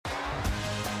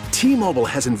T-Mobile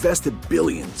has invested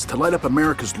billions to light up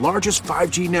America's largest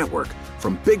 5G network,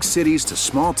 from big cities to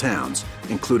small towns,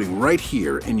 including right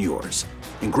here in yours.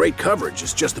 And great coverage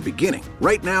is just the beginning.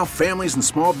 Right now, families and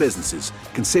small businesses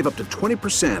can save up to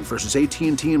 20% versus AT&T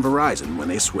and Verizon when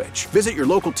they switch. Visit your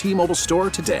local T-Mobile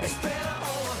store today.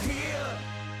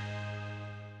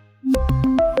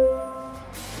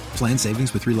 Plan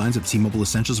savings with 3 lines of T-Mobile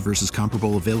Essentials versus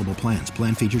comparable available plans.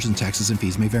 Plan features and taxes and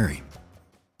fees may vary.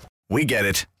 We get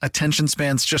it. Attention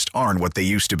spans just aren't what they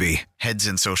used to be. Heads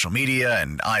in social media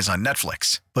and eyes on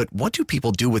Netflix. But what do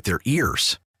people do with their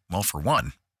ears? Well, for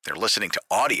one, they're listening to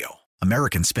audio.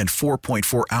 Americans spend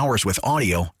 4.4 hours with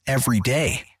audio every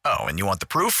day. Oh, and you want the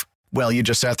proof? Well, you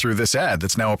just sat through this ad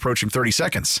that's now approaching 30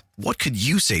 seconds. What could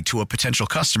you say to a potential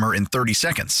customer in 30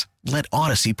 seconds? Let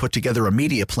Odyssey put together a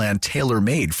media plan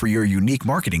tailor-made for your unique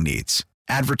marketing needs.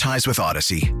 Advertise with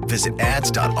Odyssey. Visit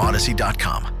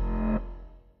ads.odyssey.com.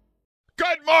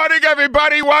 Good morning,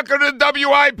 everybody. Welcome to the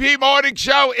WIP Morning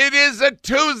Show. It is a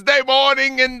Tuesday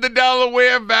morning in the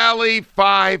Delaware Valley,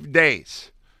 5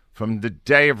 days from the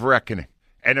day of reckoning.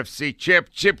 NFC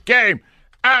Championship game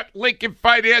at Lincoln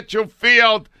Financial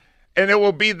Field, and it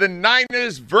will be the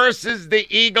Niners versus the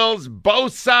Eagles,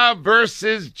 Bosa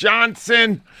versus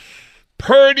Johnson,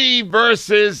 Purdy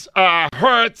versus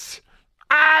Hurts.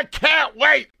 I can't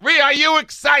wait. Rhea, are you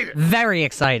excited? Very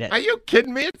excited. Are you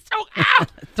kidding me? It's so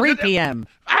 3 p.m.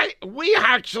 We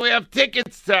actually have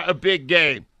tickets to a big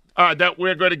game that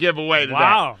we're going to give away today.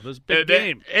 Wow, this big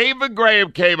game. Ava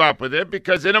Graham came up with it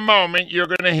because in a moment you're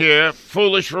going to hear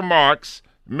foolish remarks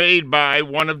made by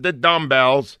one of the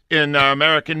dumbbells in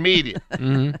American media,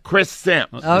 Chris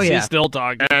Sims. Oh, yeah. He's still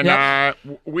talking. And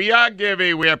we are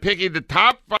picking the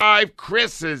top 5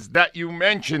 Chris's that you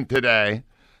mentioned today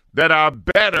that are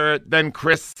better than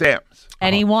Chris Sims.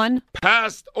 Anyone?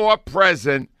 Past or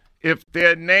present. If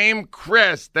they're named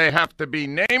Chris, they have to be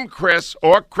named Chris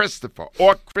or Christopher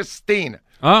or Christina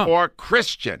or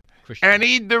Christian.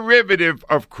 Any derivative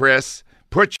of Chris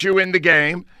puts you in the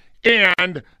game,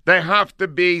 and they have to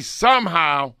be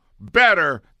somehow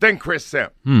better than Chris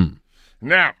Sims.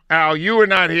 Now, Al, you were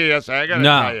not here, so I got to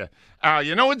tell you. Al,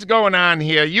 you know what's going on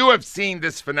here? You have seen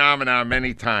this phenomenon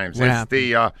many times. It's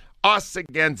the us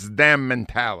against them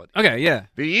mentality. Okay, yeah.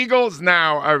 The Eagles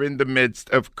now are in the midst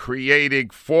of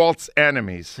creating false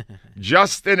enemies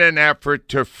just in an effort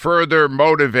to further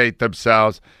motivate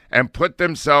themselves and put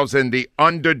themselves in the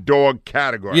underdog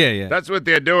category. Yeah. That's what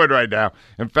they're doing right now.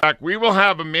 In fact, we will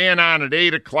have a man on at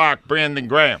 8 o'clock, Brandon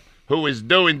Graham, who is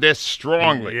doing this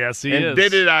strongly. Yes, he is. And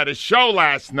did it at a show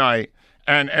last night.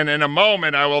 And in a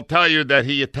moment, I will tell you that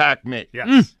he attacked me.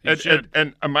 Yes,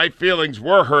 and my feelings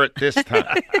were hurt this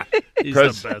time. He's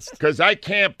the best. Because I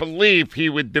can't believe he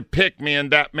would depict me in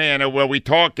that manner where we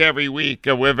talk every week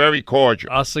and we're very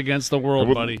cordial. Us against the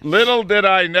world, buddy. Little did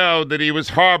I know that he was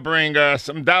harboring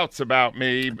some doubts about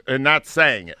me and not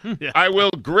saying it. Yeah. I will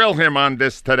grill him on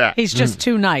this today. He's just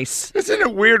too nice. Isn't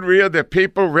it weird, Rhea, that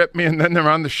people rip me and then they're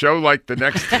on the show like the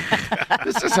next day?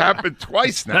 This has happened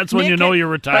twice now. That's when you know you're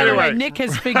retired. Anyway. Nick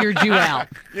has figured you out.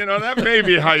 You know, that may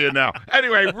be how you know.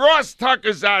 Anyway, Ross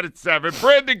Tucker's out at 7.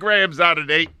 Brandon Graham's out at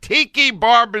 8. Tiki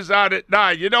Barber's out at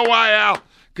 9. You know why, Al?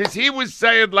 Because he was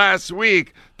saying last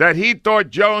week that he thought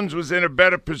Jones was in a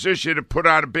better position to put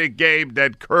on a big game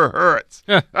than Kerr Hurts.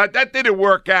 That didn't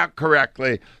work out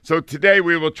correctly. So today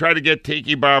we will try to get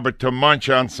Tiki Barber to munch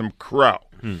on some crow.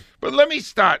 But let me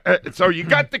start. So you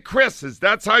got the Chris's.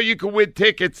 That's how you can win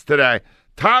tickets today.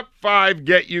 Top 5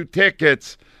 get you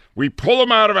tickets. We pull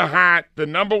them out of a hat. The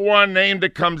number 1 name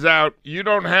that comes out, you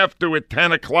don't have to at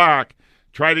 10 o'clock.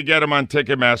 Try to get them on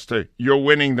Ticketmaster. You're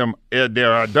winning them.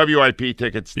 There are WIP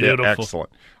tickets. They're Beautiful. excellent.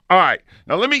 All right.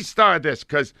 Now, let me start this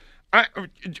because,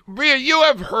 Rhea, you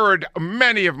have heard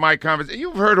many of my conversations.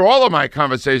 You've heard all of my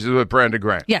conversations with Brandon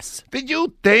Graham. Yes. Did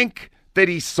you think that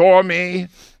he saw me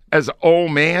as an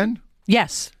old man?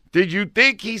 Yes. Did you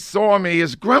think he saw me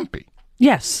as grumpy?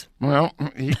 Yes. Well,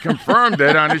 he confirmed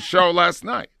it on his show last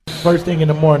night. First thing in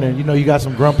the morning, you got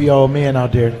some grumpy old men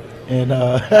out there, and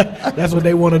that's what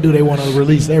they want to do. They want to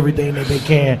release everything that they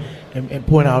can and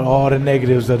point out all the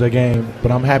negatives of the game.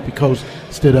 But I'm happy Coach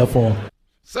stood up for him.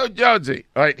 So, Jonesy,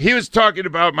 he was talking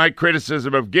about my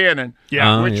criticism of Gannon,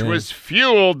 which was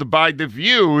fueled by the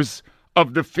views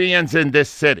of the fans in this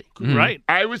city. Right.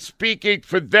 I was speaking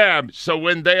for them, so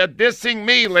when they are dissing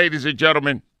me, ladies and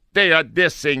gentlemen, they are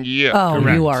dissing you. Oh,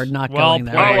 Correct. you are not Well going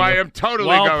there. played. Oh, I am totally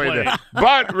Well going played. there.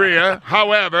 But, Rhea,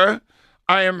 however,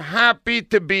 I am happy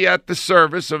to be at the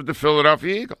service of the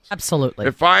Philadelphia Eagles. Absolutely.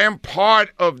 If I am part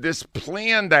of this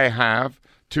plan they have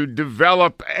to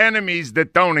develop enemies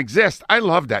that don't exist, I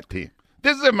love that team.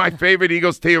 This is my favorite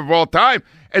Eagles team of all time,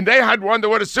 and they had one to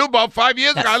win a Super Bowl 5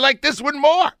 years ago. I like this one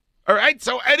more. All right?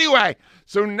 So anyway,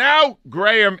 so now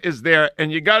Graham is there,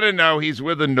 and you got to know he's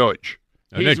with a nudge.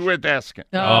 He's with Eskin.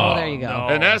 Oh, there you go. no.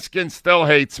 And Eskin still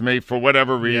hates me for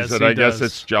whatever reason. he I guess does.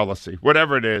 it's jealousy.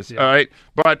 Whatever it is. All right?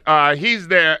 But he's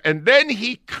there, and then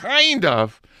he kind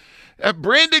of,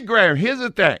 Brandon Graham, here's the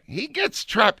thing. He gets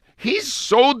trapped. He's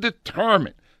so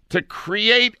determined to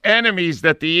create enemies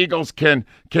that the Eagles can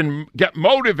get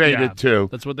motivated to.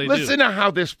 That's what they do. Listen to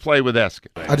how this play with Eskin.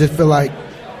 I just feel like,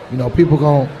 people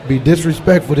going to be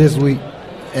disrespectful this week,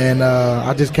 and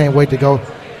I just can't wait to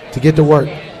get to work.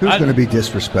 Who's going to be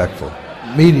disrespectful?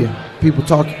 Media, people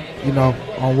talking,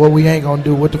 on what we ain't going to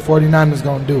do, what the 49ers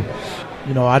going to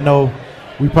do. I know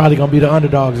we probably going to be the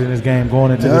underdogs in this game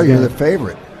going into this game. No, you're the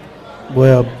favorite.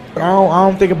 Well, I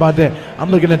don't think about that. I'm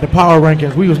looking at the power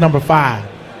rankings. We was number 5,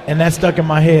 and that stuck in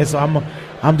my head. So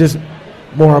I'm just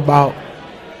more about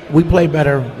we play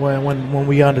better when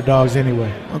we underdogs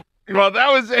anyway. Well,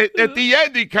 that was it. At the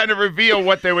end, he kind of revealed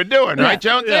what they were doing, right,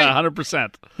 Jones? Yeah,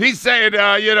 100%. He's saying,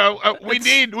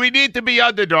 we need to be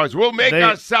underdogs. We'll make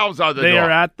ourselves underdogs. They are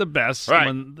at the best Right.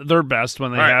 when they're best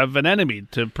when they Right. have an enemy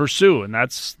to pursue, and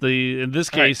that's in this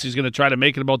case he's going to try to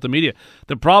make it about the media.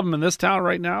 The problem in this town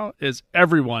right now is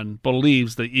everyone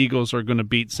believes the Eagles are going to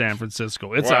beat San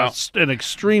Francisco. It's an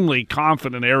extremely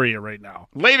confident area right now.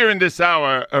 Later in this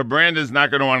hour, Brandon's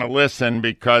not going to want to listen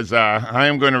because I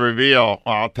am going to reveal.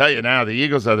 I'll tell you now, the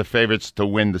Eagles are the favorites to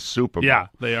win the Super Bowl. Yeah,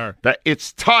 they are. That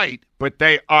it's tight, but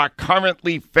they are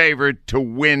currently favored to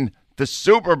win the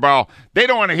Super Bowl. They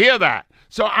don't want to hear that.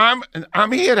 So I'm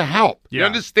here to help. You Yeah.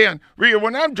 understand? Rhea,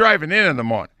 when I'm driving in the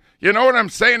morning, you know what I'm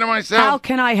saying to myself? How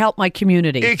can I help my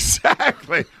community?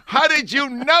 Exactly. How did you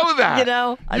know that?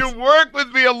 You worked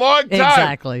with me a long time.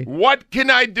 Exactly. What can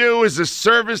I do as a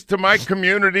service to my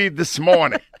community this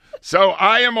morning? So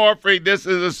I am offering this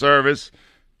as a service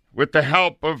with the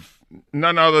help of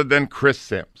none other than Chris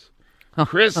Sims.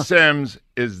 Chris Sims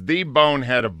is the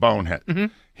bonehead of bonehead. Mm-hmm.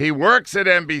 He works at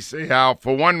NBC, Al,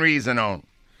 for one reason only,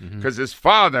 because his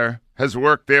father has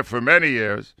worked there for many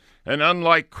years. And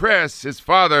unlike Chris, his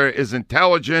father is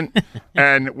intelligent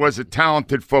and was a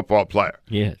talented football player.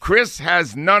 Yes. Chris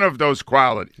has none of those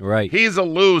qualities. Right. He's a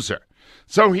loser.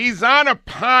 So he's on a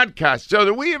podcast. So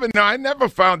do we even know? I never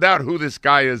found out who this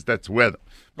guy is that's with him.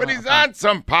 But he's on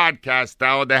some podcast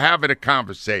now, and they're having a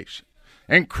conversation.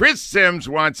 And Chris Sims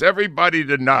wants everybody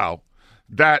to know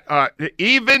that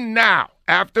even now,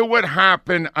 after what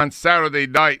happened on Saturday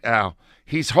night, Al,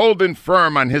 he's holding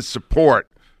firm on his support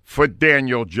for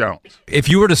Daniel Jones. If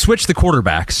you were to switch the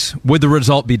quarterbacks, would the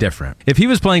result be different? If he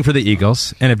was playing for the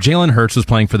Eagles and if Jalen Hurts was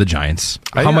playing for the Giants,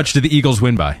 how much did the Eagles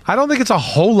win by? I don't think it's a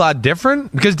whole lot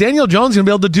different because Daniel Jones is going to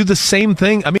be able to do the same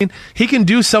thing. I mean, he can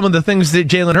do some of the things that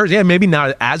Jalen Hurts, maybe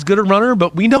not as good a runner,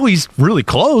 but we know he's really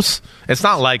close. It's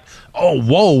not like,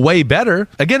 way better.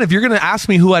 Again, if you're going to ask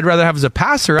me who I'd rather have as a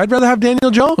passer, I'd rather have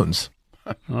Daniel Jones.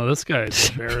 Oh, this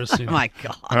guy's embarrassing. Oh, my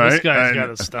God. This guy's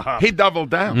got to stop. He doubled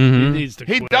down. He needs to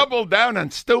quit. Doubled down on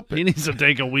stupid. He needs to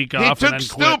take a week He off took and then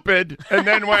quit. stupid and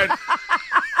then went,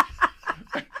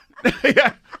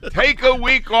 take a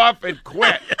week off and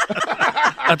quit.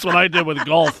 That's what I did with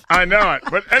golf. I know it.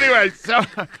 But anyway,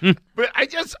 but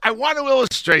I want to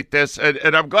illustrate this,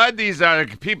 and I'm glad these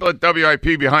people at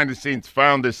WIP behind the scenes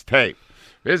found this tape.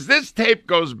 Because this tape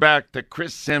goes back to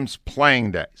Chris Sims'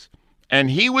 playing days. And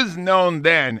he was known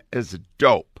then as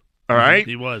dope, all right?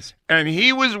 He was. And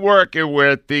he was working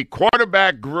with the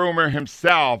quarterback groomer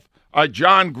himself,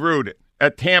 John Gruden,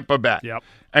 at Tampa Bay. Yep.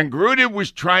 And Gruden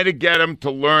was trying to get him to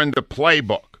learn the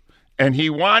playbook. And he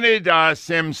wanted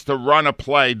Sims to run a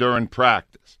play during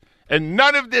practice. And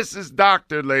none of this is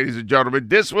doctored, ladies and gentlemen.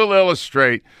 This will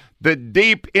illustrate the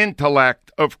deep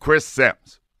intellect of Chris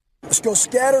Sims. Let's go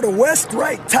scatter to west,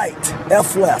 right, tight.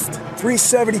 F left.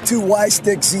 372 Y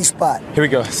stick, Z spot. Here we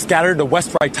go. Scatter to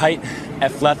west, right, tight.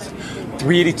 F left.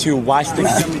 382 Y stick.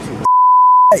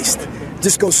 Left.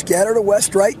 Just go scatter to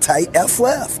west, right, tight. F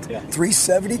left.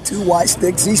 372 Y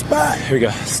stick, Z spot. Here we go.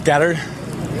 Scattered.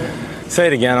 Say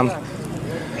it again.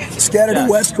 Scatter to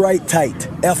west, right, tight.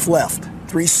 F left.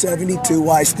 372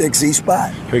 Y stick, Z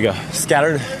spot. Here we go.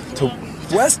 Scattered to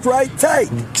west, right, tight.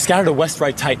 Scatter to west,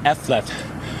 right, tight. F left.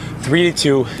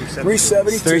 382.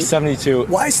 372.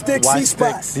 Y stick, Z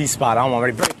spot. Z spot. I'm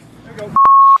already break.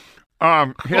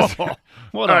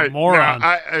 What a moron.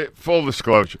 Full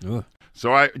disclosure. Ugh.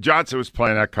 So Johnson was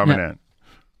playing that coming in.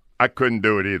 I couldn't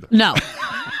do it either. No.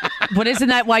 But isn't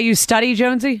that why you study,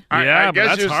 Jonesy? I guess but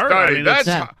that's you hard. study. I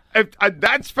mean,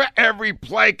 That's for every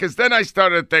play, because then I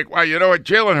started to think, wow, you know what?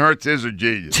 Jalen Hurts is a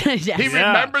genius. He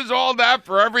remembers all that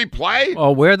for every play?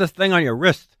 Oh, wear the thing on your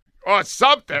wrist. Or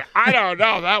something. I don't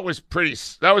know. That was pretty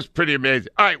amazing.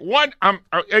 All right,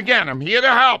 I'm here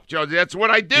to help, Josie. That's what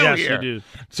I do here. Yes, you do.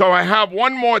 So I have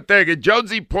one more thing, and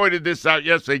Josie pointed this out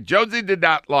yesterday. Josie did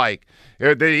not like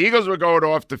the Eagles were going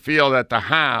off the field at the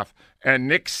half, and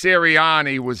Nick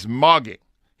Sirianni was mugging.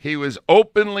 He was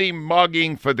openly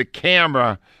mugging for the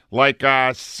camera, like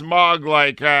smug,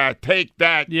 like take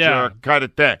that, jerk kind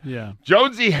of thing. Yeah.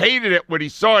 Jonesy hated it when he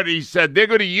saw it. He said they're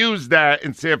going to use that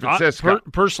in San Francisco.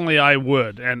 Personally, I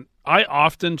would. And I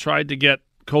often tried to get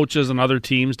coaches and other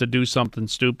teams to do something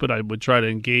stupid. I would try to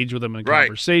engage with them in a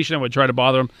conversation. I would try to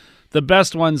bother them. The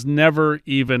best ones never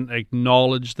even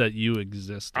acknowledge that you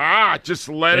exist. Just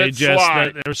let it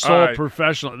slide. They're so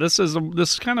professional. This is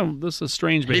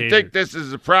strange behavior. You think this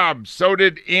is a problem? So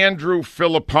did Andrew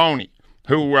Filipponi,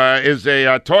 who is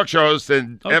a talk show host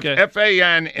in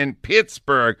FAN in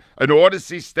Pittsburgh, an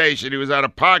Odyssey station. He was on a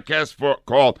podcast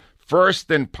called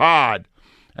First and Pod.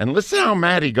 And listen how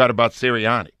mad he got about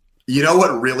Sirianni. You know what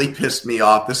really pissed me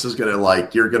off? This is going to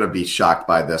you're going to be shocked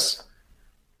by this.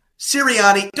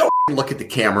 Sirianni, don't look at the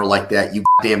camera like that, you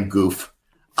damn goof.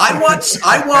 I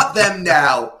want them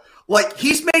now. Like,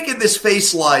 he's making this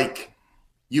face like,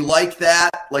 you like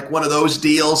that? Like one of those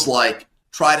deals, like,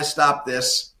 try to stop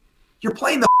this. You're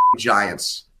playing the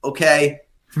Giants, okay?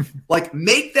 Like,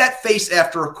 make that face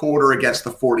after a quarter against the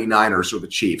 49ers or the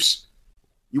Chiefs.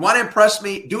 You want to impress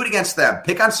me? Do it against them.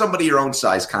 Pick on somebody your own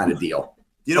size kind of deal.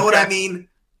 You know what I mean?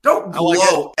 Don't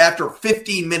glow after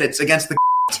 15 minutes against the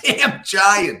damn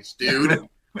Giants, dude.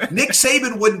 Nick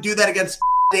Saban wouldn't do that against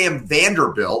damn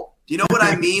Vanderbilt. Do you know what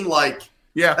I mean? Like,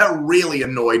 that really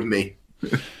annoyed me.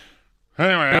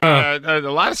 Anyway, a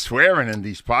lot of swearing in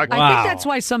these podcasts. I think that's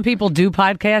why some people do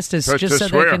podcasts, is just so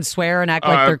they can swear and act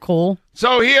like they're cool.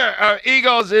 So here,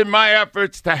 Eagles, in my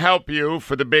efforts to help you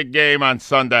for the big game on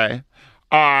Sunday,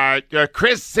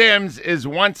 Chris Sims is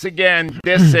once again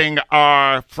dissing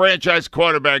our franchise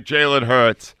quarterback, Jalen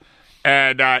Hurts.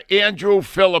 And Andrew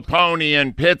Filipponi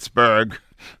in Pittsburgh,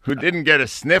 who didn't get a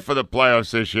sniff of the playoffs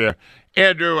this year.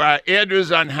 Andrew's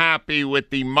unhappy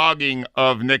with the mugging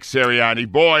of Nick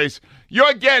Sirianni. Boys,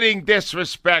 you're getting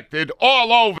disrespected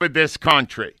all over this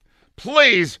country.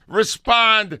 Please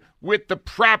respond with the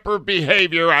proper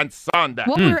behavior on Sunday.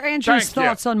 What were Andrew's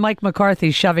thoughts on Mike McCarthy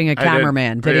shoving a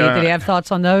cameraman? Did he have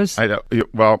thoughts on those?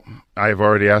 Well, I've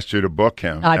already asked you to book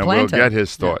him, and we'll get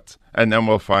his thoughts. And then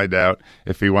we'll find out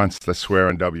if he wants to swear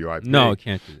in WIP. No,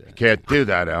 can't do that. Can't do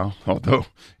that, Al. Although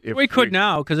we could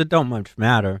now, because it don't much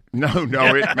matter. No,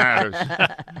 it matters.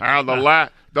 Al,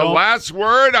 the last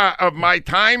word of my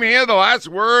time here, the last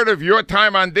word of your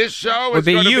time on this show is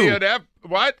going to be an F.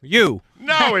 What? You.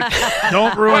 No, it's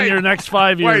don't ruin your next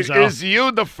 5 years. Wait, is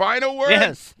you the final word?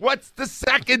 Yes. What's the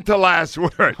second to last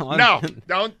word? No,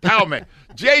 don't tell me.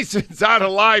 Jason's on the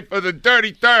line for the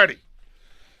Dirty 30.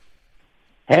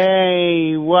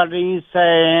 Hey, what do you say,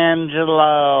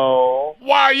 Angelo?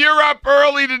 Wow, you're up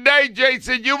early today,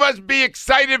 Jason. You must be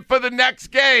excited for the next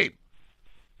game.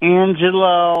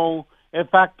 Angelo,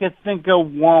 if I could think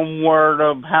of one word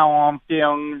of how I'm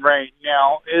feeling right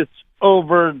now, it's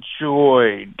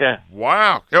overjoyed.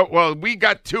 Wow. Well, we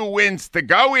got 2 wins to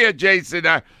go here, Jason.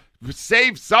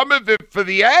 Save some of it for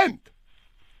the end.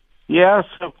 Yes,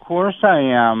 of course I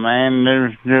am,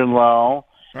 Angelo.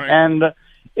 Right. And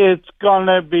it's going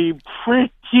to be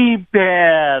pretty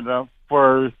bad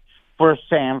for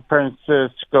San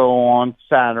Francisco on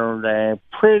Saturday.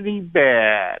 Pretty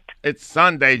bad. It's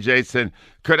Sunday, Jason.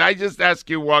 Could I just ask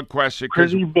you one question?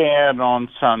 Pretty bad on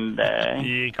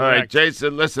Sunday. All right,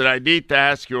 Jason, listen, I need to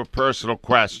ask you a personal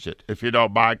question, if you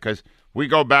don't mind, because we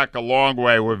go back a long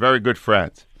way. We're very good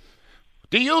friends.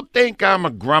 Do you think I'm a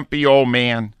grumpy old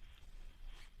man?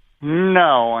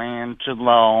 No,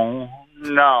 Angelo.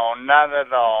 No, not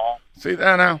at all. See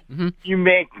that now? Mm-hmm. You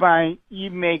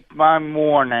make my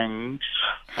mornings.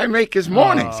 I make his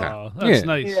mornings. That's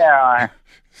nice. Yeah.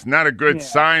 It's not a good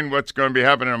sign what's going to be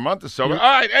happening in a month or so. All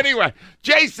right, anyway.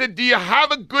 Jason, do you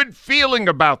have a good feeling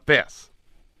about this?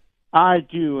 I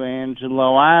do,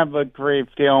 Angelo. I have a great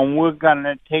feeling. We're going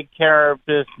to take care of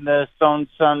business on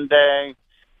Sunday,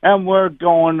 and we're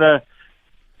going to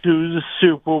do the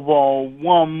Super Bowl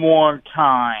one more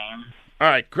time. All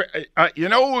right. You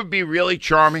know what would be really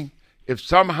charming? If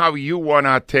somehow you won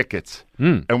our tickets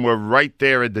and we're right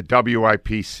there in the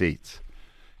WIP seats.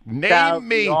 That'd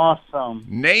be awesome.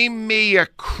 Name me a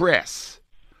Chris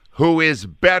who is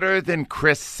better than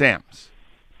Chris Sims.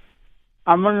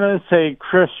 I'm going to say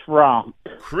Chris Rock.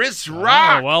 Chris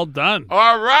Rock. Oh, well done.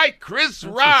 All right, Chris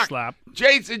Rock. A slap.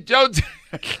 Jason Jones.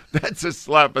 That's a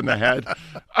slap in the head.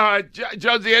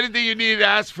 Jonesy, anything you need to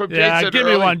ask from Jason? Give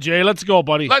me one, Jay. Let's go,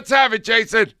 buddy. Let's have it,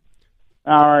 Jason.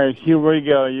 All right, here we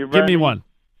go. You ready? Give me one.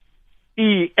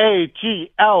 EAGLES,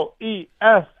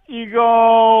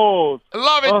 Eagles.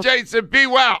 Love it, Jason. Be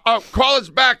well. Call us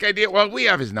back. We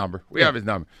have his number.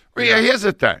 Here's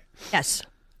the thing. Yes.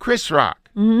 Chris Rock.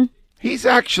 Mm-hmm. He's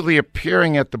actually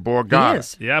appearing at the Borgata. He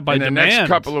is. Yeah, by in demand. the next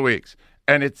couple of weeks.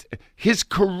 And his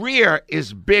career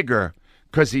is bigger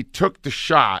because he took the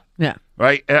shot. Yeah.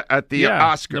 Right at the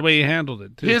Oscars. The way he handled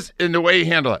it, too. In the way he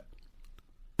handled it.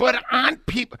 But on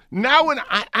people now, when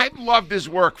I've loved his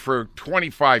work for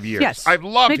 25 years. Yes, I've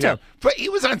loved me too. him. But he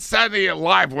was on Saturday Night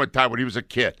Live one time when he was a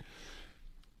kid.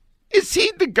 Is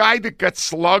he the guy that got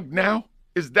slugged now?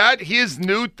 Is that his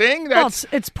new thing? Well,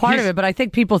 it's part of it, but I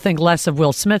think people think less of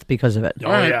Will Smith because of it.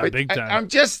 Oh, yeah, big time.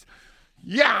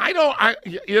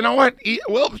 You know what?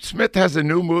 Will Smith has a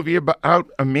new movie about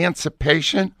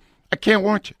emancipation. I can't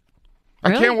watch it.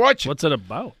 Really? I can't watch it. What's it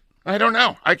about? I don't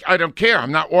know. I don't care.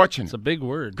 I'm not watching. It's a big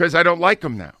word. Because I don't like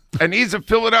him now. And he's a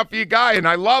Philadelphia guy, and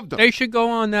I loved him. They should go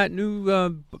on that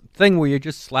new thing where you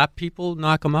just slap people,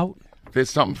 knock them out. There's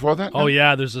something for that? Oh,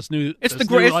 yeah, there's this new... It's the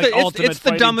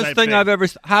dumbest thing I've ever...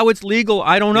 How it's legal,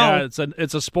 I don't know. Yeah,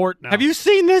 it's a sport now. Have you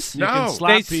seen this? You can slap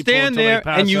they people stand until there they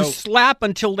pass and you out. slap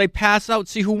until they pass out,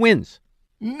 see who wins.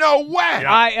 No way.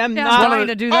 I am not going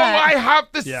to do that. Oh, I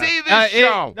have to see this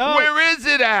show. Where is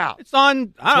it at? It's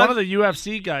on... It's one of the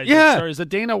UFC guys. Yeah. Sorry, is it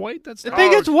Dana White? I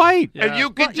think it's White. And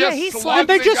you can he slap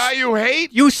the guy you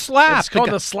hate? You slap. It's called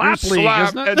the slap league,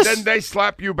 isn't it? And then they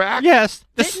slap you back? Yes,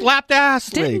 the slapped ass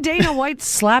Didn't league. Dana White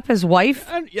slap his wife?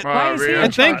 Why is he really?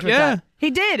 in charge with that? He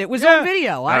did. It was on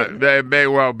video. They may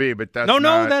well be, but that's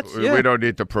we don't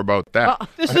need to promote that.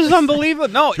 This is unbelievable.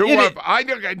 No, this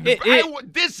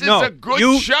is a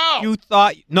good show. You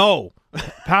thought no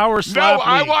power slap. No,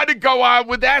 I league. want to go out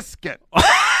with Eskin.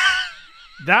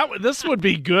 This would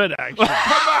be good, actually.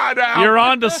 Come on, Al. You're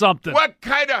on to something. What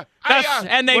kind of?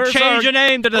 And they changed the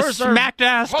name to the Smacked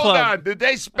Ass Club. Hold on. Did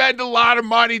they spend a lot of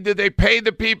money? Did they pay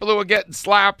the people who were getting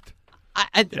slapped?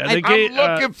 I'm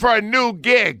looking for a new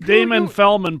gig. Damon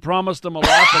Fellman promised them a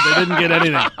lot, but they didn't get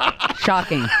anything.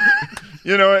 Shocking.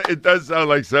 You know, it does sound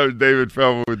like something David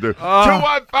Fellman would do.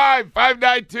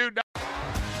 215-592.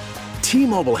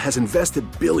 T-Mobile has invested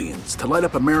billions to light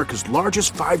up America's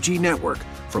largest 5G network,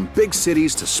 from big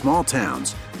cities to small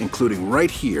towns, including right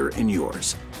here in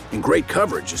yours. And great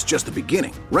coverage is just the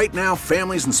beginning. Right now,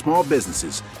 families and small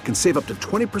businesses can save up to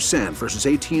 20% versus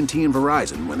AT&T and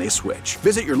Verizon when they switch.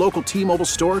 Visit your local T-Mobile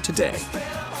store today.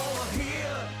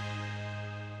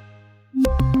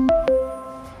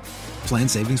 Plan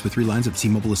savings with 3 lines of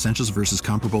T-Mobile Essentials versus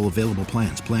comparable available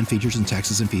plans. Plan features and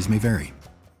taxes and fees may vary.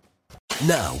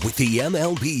 Now, with the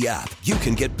MLB app, you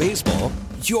can get baseball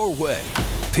your way.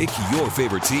 Pick your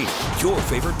favorite team, your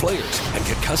favorite players, and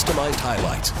get customized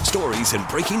highlights, stories, and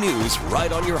breaking news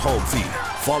right on your home feed.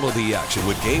 Follow the action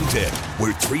with Game 10,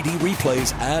 where 3D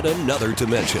replays add another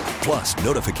dimension. Plus,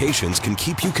 notifications can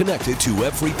keep you connected to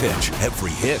every pitch,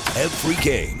 every hit, every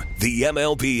game. The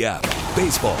MLB app.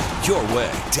 Baseball your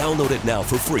way. Download it now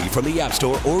for free from the App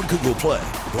Store or Google Play.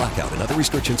 Blackout and other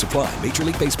restrictions apply. Major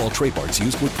League Baseball trademarks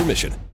used with permission.